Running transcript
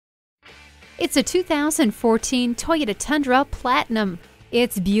It's a 2014 Toyota Tundra Platinum.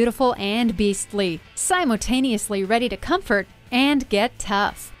 It's beautiful and beastly, simultaneously ready to comfort and get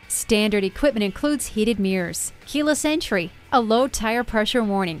tough. Standard equipment includes heated mirrors, keyless entry, a low tire pressure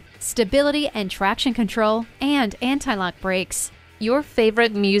warning, stability and traction control, and anti-lock brakes. Your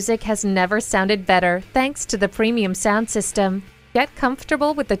favorite music has never sounded better thanks to the premium sound system. Get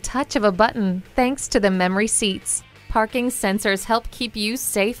comfortable with the touch of a button thanks to the memory seats. Parking sensors help keep you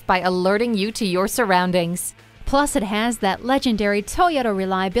safe by alerting you to your surroundings. Plus, it has that legendary Toyota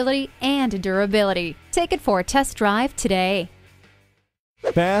reliability and durability. Take it for a test drive today.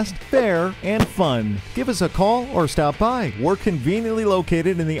 Fast, fair, and fun. Give us a call or stop by. We're conveniently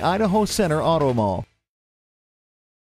located in the Idaho Center Auto Mall.